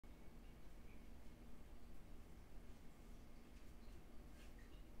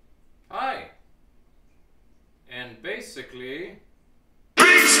basically...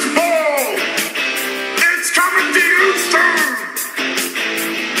 Beast Ball! It's coming to you soon!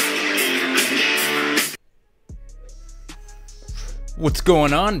 What's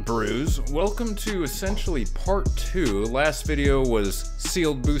going on, Brews? Welcome to essentially part 2. Last video was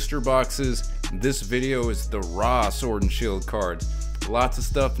sealed booster boxes. This video is the raw Sword and Shield cards. Lots of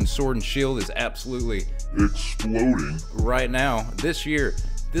stuff in Sword and Shield is absolutely exploding right now. This year,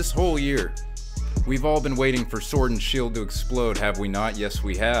 this whole year, we've all been waiting for Sword and Shield to explode, have we not? Yes,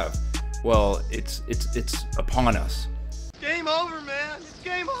 we have. Well, it's upon us. Game over, man. It's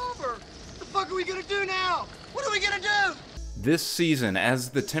game over. What the fuck are we gonna do now? What are we gonna do? This season, as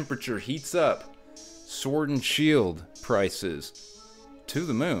the temperature heats up, Sword and Shield prices to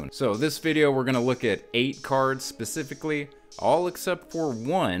the moon. So this video, we're gonna look at 8 cards specifically, all except for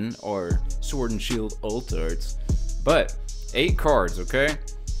one, or Sword and Shield Alt Arts, but 8 cards, okay?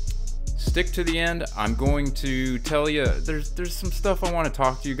 Stick to the end. I'm going to tell you, there's some stuff I want to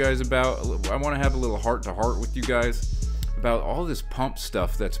talk to you guys about. I want to have a little heart-to-heart with you guys about all this pump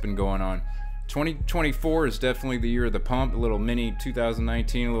stuff that's been going on. 2024 is definitely the year of the pump, a little mini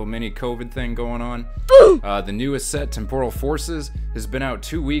 2019, a little mini COVID thing going on. The newest set, Temporal Forces, has been out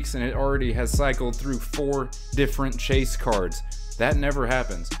 2 weeks and it already has cycled through 4 different chase cards. That never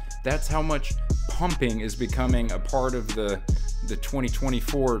happens. That's how much pumping is becoming a part of the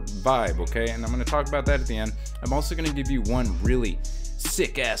 2024 vibe, okay? And I'm going to talk about that at the end. I'm also going to give you one really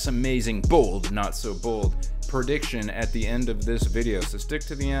sick-ass, amazing, bold, not so bold prediction at the end of this video. So stick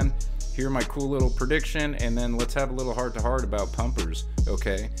to the end, hear my cool little prediction, and then let's have a little heart-to-heart about pumpers,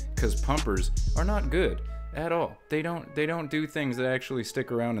 okay? Because pumpers are not good at all. They don't do things that actually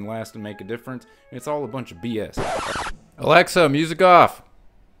stick around and last and make a difference. It's all a bunch of BS. Alexa, music off.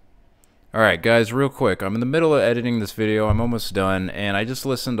 Alright guys, real quick, I'm in the middle of editing this video, I'm almost done, and I just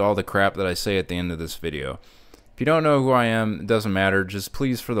listened to all the crap that I say at the end of this video. If you don't know who I am, it doesn't matter, just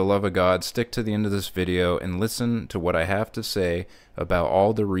please, for the love of God, stick to the end of this video and listen to what I have to say about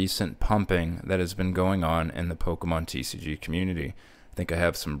all the recent pumping that has been going on in the Pokemon TCG community. I think I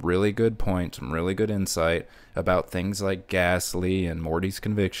have some really good points, some really good insight about things like Ghastly and Morty's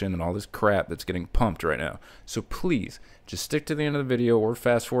Conviction and all this crap that's getting pumped right now. So please, just stick to the end of the video or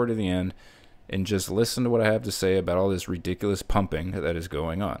fast forward to the end and just listen to what I have to say about all this ridiculous pumping that is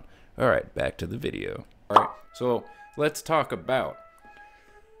going on. Alright, back to the video. Alright, so let's talk about...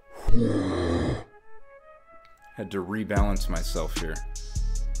 Had to rebalance myself here.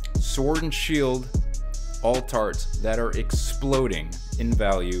 Sword and Shield Alt Arts that are exploding in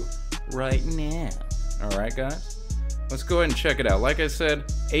value right now. Alright guys, let's go ahead and check it out. Like I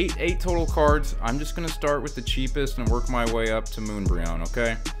said, 8 total cards. I'm just going to start with the cheapest and work my way up to Moonbryon,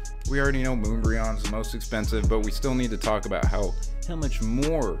 okay? We already know Moonbryon's the most expensive, but we still need to talk about how much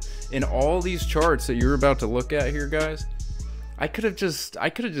more in all these charts that you're about to look at here, guys. I could have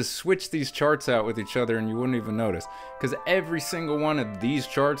just switched these charts out with each other and you wouldn't even notice, because every single one of these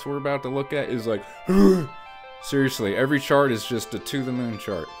charts we're about to look at is like seriously, every chart is just a to the moon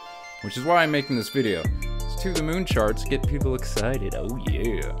chart, which is why I'm making this video. It's to the moon charts get people excited. Oh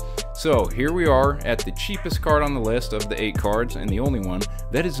yeah. So here we are at the cheapest card on the list of the 8 cards, and the only one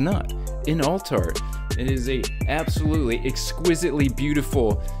that is not in Alt Art. It is a absolutely exquisitely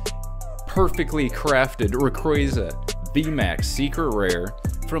beautiful, perfectly crafted Rayquaza VMAX Secret Rare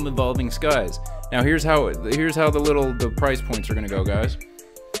from Evolving Skies. Now here's how the price points are gonna go, guys.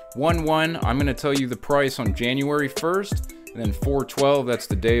 1/1, I'm gonna tell you the price on January 1st, and then 4/12, that's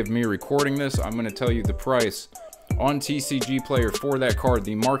the day of me recording this, I'm gonna tell you the price on TCG Player for that card,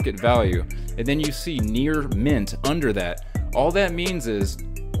 the market value, and then you see near mint under that. All that means is,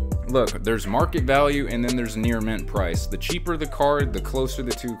 look, there's market value and then there's near mint price. The cheaper the card, the closer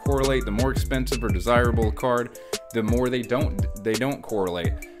the two correlate. The more expensive or desirable the card, the more they don't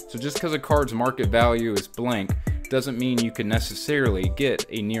correlate. So just because a card's market value is blank doesn't mean you can necessarily get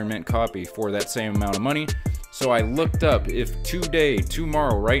a near mint copy for that same amount of money. So I looked up if today,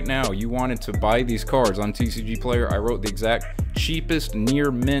 tomorrow, right now, you wanted to buy these cards on TCG Player, I wrote the exact cheapest near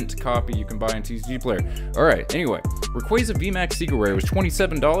mint copy you can buy on TCG Player. Alright, anyway, Rayquaza VMAX Secret Rare was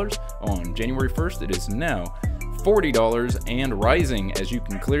 $27 on January 1st. It is now $40 and rising. As you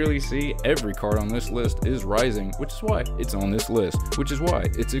can clearly see, every card on this list is rising, which is why it's on this list, which is why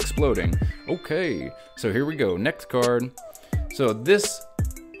it's exploding. Okay, so here we go. Next card. So this,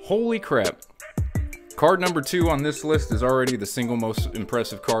 holy crap. Card number 2 on this list is already the single most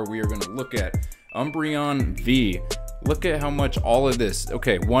impressive card we are going to look at. Umbreon V. Look at how much all of this.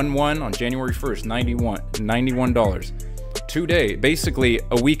 Okay, 1/1 on January 1st, $91. Today, basically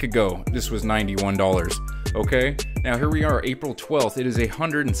a week ago, this was $91. Okay, now here we are, April 12th. It is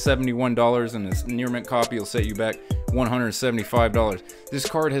 $171, and this near mint copy will set you back $175. This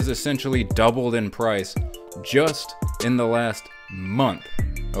card has essentially doubled in price just in the last month,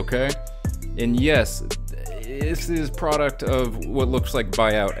 okay? And yes, this is product of what looks like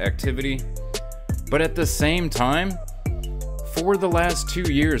buyout activity, but at the same time, for the last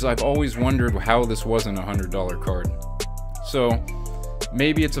 2 years, I've always wondered how this wasn't a $100 card. So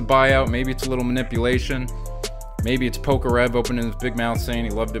maybe it's a buyout, maybe it's a little manipulation, maybe it's Pokerev opening his big mouth saying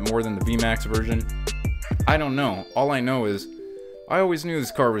he loved it more than the VMAX version. I don't know. All I know is I always knew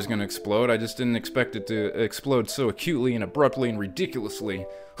this card was going to explode. I just didn't expect it to explode so acutely and abruptly and ridiculously.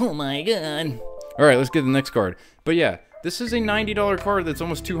 Oh my god. Alright, let's get the next card. But yeah, this is a $90 card that's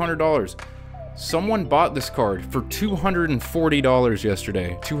almost $200. Someone bought this card for $240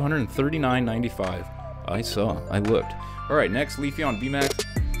 yesterday. $239.95. I looked. Alright, next, Leafeon VMAX.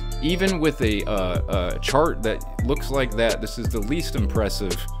 Even with a chart that looks like that, this is the least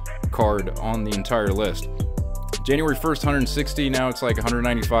impressive card on the entire list. January 1st, 160, now it's like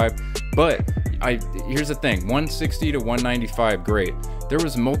 195. But here's the thing, 160 to 195, great. There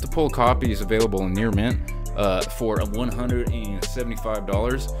was multiple copies available in near mint for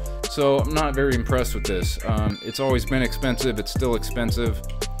 $175. So I'm not very impressed with this. It's always been expensive, it's still expensive.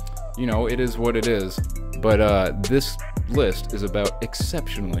 You know, it is what it is. But this list is about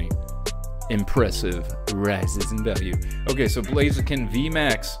exceptionally impressive rises in value. Okay, so Blaziken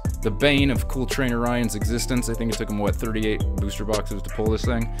VMAX, the bane of Cool Trainer Ryan's existence. I think it took him, what, 38 booster boxes to pull this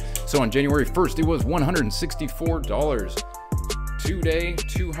thing. So on January 1st, it was $164. Today,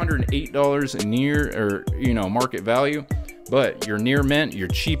 $208 near, or, you know, market value. But your near mint, your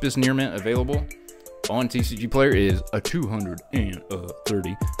cheapest near mint available on TCG Player is a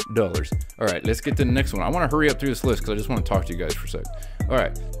 $230. All right, let's get to the next one. I want to hurry up through this list because I just want to talk to you guys for a sec. All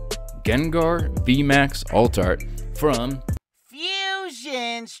right, Gengar VMAX Alt Art from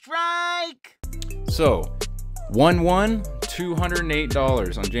Fusion Strike. So, 1/1,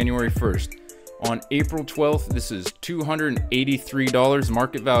 $208 on January 1st. On April 12th, this is $283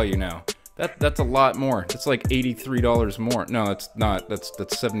 market value now. That's a lot more. That's like $83 more. No, that's not. That's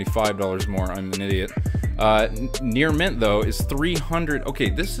 $75 more. I'm an idiot. Near mint though is $300. Okay,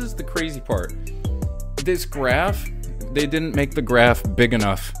 this is the crazy part. This graph, they didn't make the graph big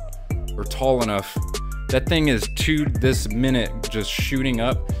enough or tall enough. That thing is to this minute just shooting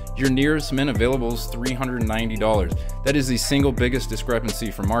up. Your nearest mint available is $390. That is the single biggest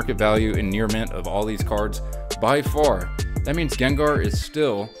discrepancy for market value in near mint of all these cards by far. That means Gengar is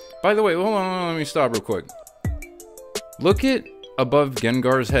still. By the way, hold on, let me stop real quick. Look at above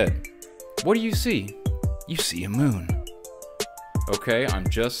Gengar's head. What do you see? You see a moon. Okay, I'm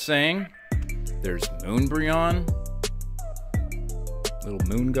just saying. There's Moonbreon. Little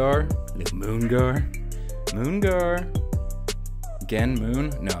Moongar. Little Moongar. Moongar. Gen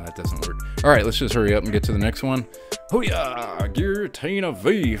Moon? No, that doesn't work. Alright, let's just hurry up and get to the next one. Hoo-yah! Giratina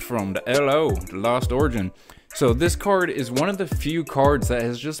V from the LO, the Lost Origin. So this card is one of the few cards that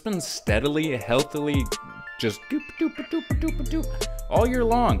has just been steadily, healthily, just doop doop doop doop doop all year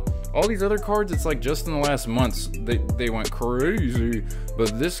long. All these other cards, it's like just in the last months they went crazy,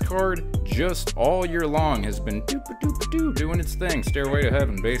 but this card just all year long has been doop doop doop doing its thing, Stairway to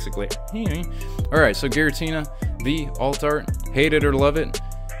Heaven, basically. All right, so Giratina V Alt Art, hate it or love it.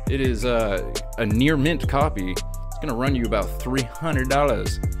 It is a near mint copy. It's gonna run you about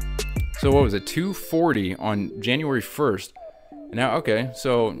 $300. So what was it, $240 on January 1st. Now, okay,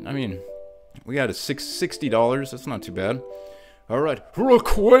 so, I mean, we got a $60. That's not too bad. All right,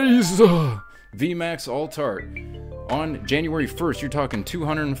 Rayquaza VMAX Alt Art. On January 1st, you're talking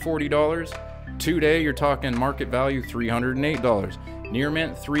 $240. Today, you're talking market value $308. Near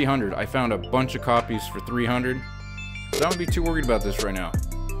mint, $300. I found a bunch of copies for $300. So I don't be too worried about this right now.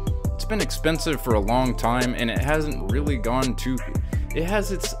 It's been expensive for a long time, and it hasn't really gone too... It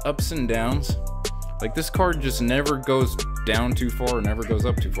has its ups and downs. Like, this card just never goes down too far or never goes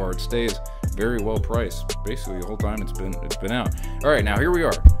up too far. It stays very well priced basically the whole time it's been out. All right, now here we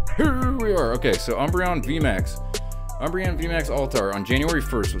are. Okay, so Umbreon VMAX Alt Art on January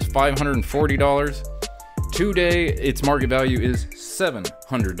 1st was $540. Today its market value is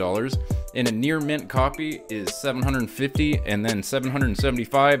 $700, and a near mint copy is $750, and then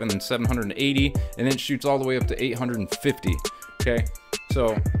 $775, and then $780, and then it shoots all the way up to $850. Okay,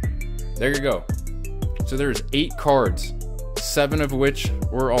 so there you go. So there's 8 cards, 7 of which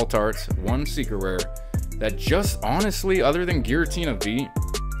were Alt Arts, 1 Secret Rare, that just honestly, other than Giratina V,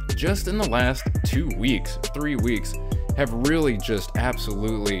 just in the last 2 weeks, 3 weeks, have really just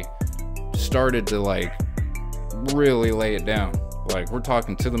absolutely started to, like, really lay it down. Like, we're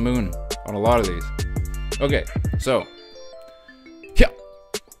talking to the moon on a lot of these. Okay, so, yeah.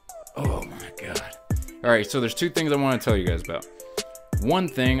 Oh my god. Alright, so there's two things I want to tell you guys about. One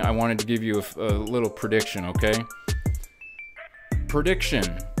thing, I wanted to give you a little prediction, okay? Prediction.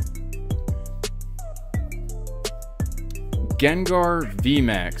 Gengar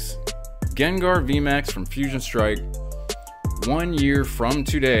VMAX. Gengar VMAX from Fusion Strike. 1 year from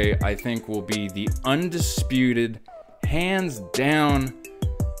today, I think will be the undisputed, hands down,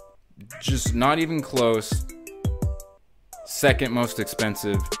 just not even close, second most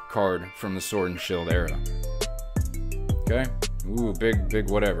expensive card from the Sword and Shield era. Okay? Ooh, big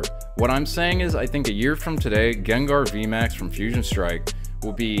whatever. What I'm saying is, I think a year from today, Gengar VMAX from Fusion Strike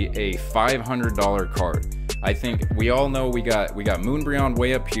will be a $500 card. I think we all know we got Moonbreon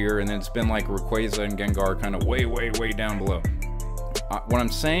way up here, and then it's been like Rayquaza and Gengar kind of way down below. What I'm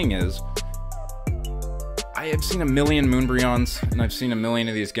saying is, I have seen a million Moonbreons, and I've seen a million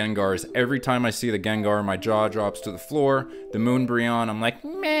of these Gengars. Every time I see the Gengar, my jaw drops to the floor. The Moonbreon, I'm like,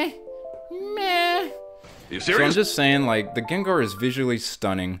 meh, meh. You serious? So I'm just saying, like, the Gengar is visually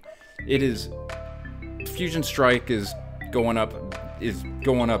stunning. It is, Fusion Strike is going up.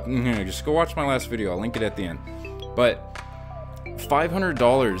 Just go watch my last video. I'll link it at the end. But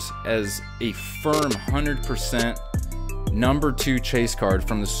 $500 as a firm 100% number 2 chase card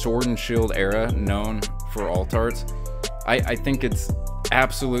from the Sword and Shield era, known for alt arts. I think it's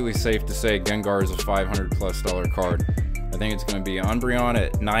absolutely safe to say Gengar is a $500+ card. I think it's going to be Umbreon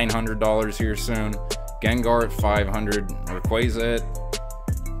at $900 here soon, Gengar at $500, Rayquaza at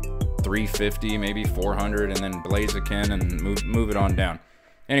 $350, maybe $400, and then Blaziken, and move it on down.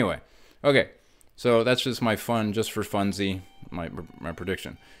 Anyway, okay, so that's just my fun, just for funzy, my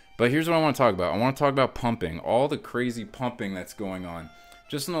prediction. But here's what I want to talk about. I want to talk about pumping, all the crazy pumping that's going on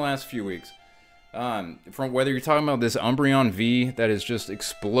just in the last few weeks. From whether you're talking about this Umbreon V that is just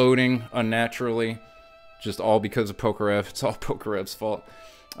exploding unnaturally, just all because of PokeRef. It's all PokeRef's fault.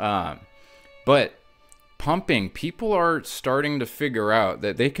 But pumping, people are starting to figure out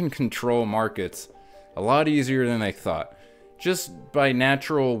that they can control markets a lot easier than they thought. Just by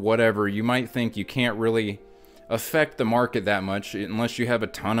natural whatever, you might think you can't really affect the market that much unless you have a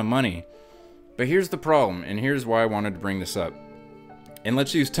ton of money. But here's the problem, and here's why I wanted to bring this up. And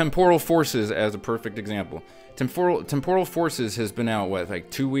let's use Temporal Forces as a perfect example. Temporal Forces has been out, what, like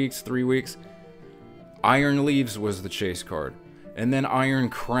 2 weeks, 3 weeks? Iron Leaves was the chase card. And then Iron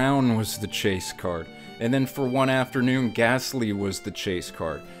Crown was the chase card. And then for one afternoon, Ghastly was the chase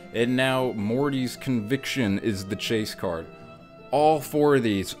card. And now Morty's Conviction is the chase card. All 4 of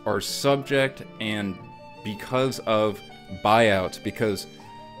these are subject and because of buyouts, because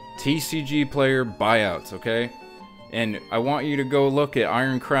TCG player buyouts, okay? And I want you to go look at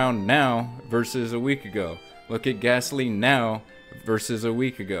Iron Crown now versus a week ago. Look at Ghastly now versus a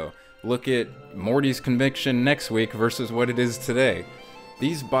week ago. Look at Morty's Conviction next week versus what it is today.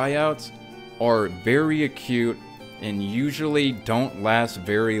 These buyouts are very acute and usually don't last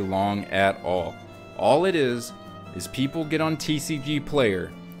very long at all. All it is people get on TCG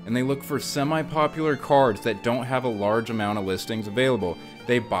Player and they look for semi-popular cards that don't have a large amount of listings available.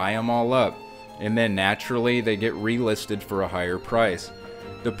 They buy them all up, and then naturally they get relisted for a higher price.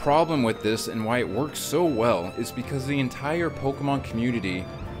 The problem with this and why it works so well is because the entire Pokemon community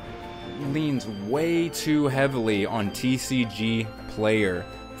leans way too heavily on TCG Player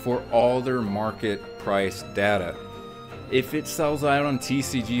for all their market price data. If it sells out on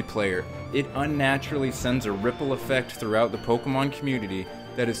TCG Player, it unnaturally sends a ripple effect throughout the Pokemon community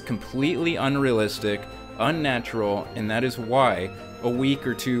that is completely unrealistic, unnatural, and that is why a week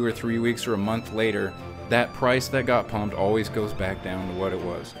or 2 or 3 weeks or a month later, that price that got pumped always goes back down to what it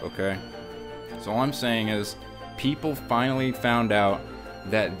was, okay? So all I'm saying is, people finally found out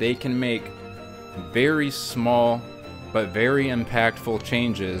that they can make very small but very impactful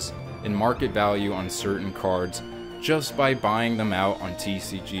changes in market value on certain cards just by buying them out on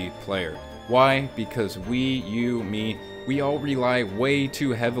TCG Player. Why? Because we, you, me, we all rely way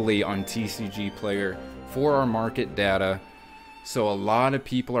too heavily on TCG Player for our market data. So a lot of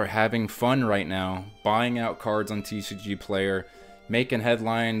people are having fun right now, buying out cards on TCG Player, making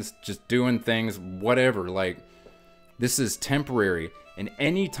headlines, just doing things, whatever. Like, this is temporary. And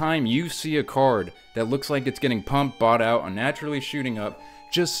anytime you see a card that looks like it's getting pumped, bought out, unnaturally shooting up,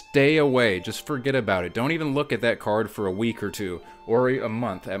 just stay away. Just forget about it. Don't even look at that card for a week or 2 or a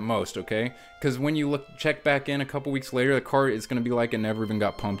month at most, okay? Because when you check back in a couple weeks later, the card is going to be like it never even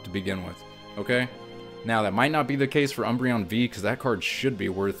got pumped to begin with, okay? Now, that might not be the case for Umbreon V, because that card should be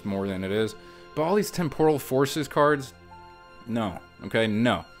worth more than it is. But all these Temporal Forces cards, no, okay?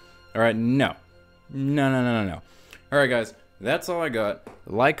 No. Alright, no. No. Alright, guys, that's all I got.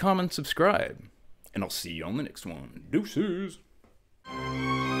 Like, comment, subscribe, and I'll see you on the next one. Deuces.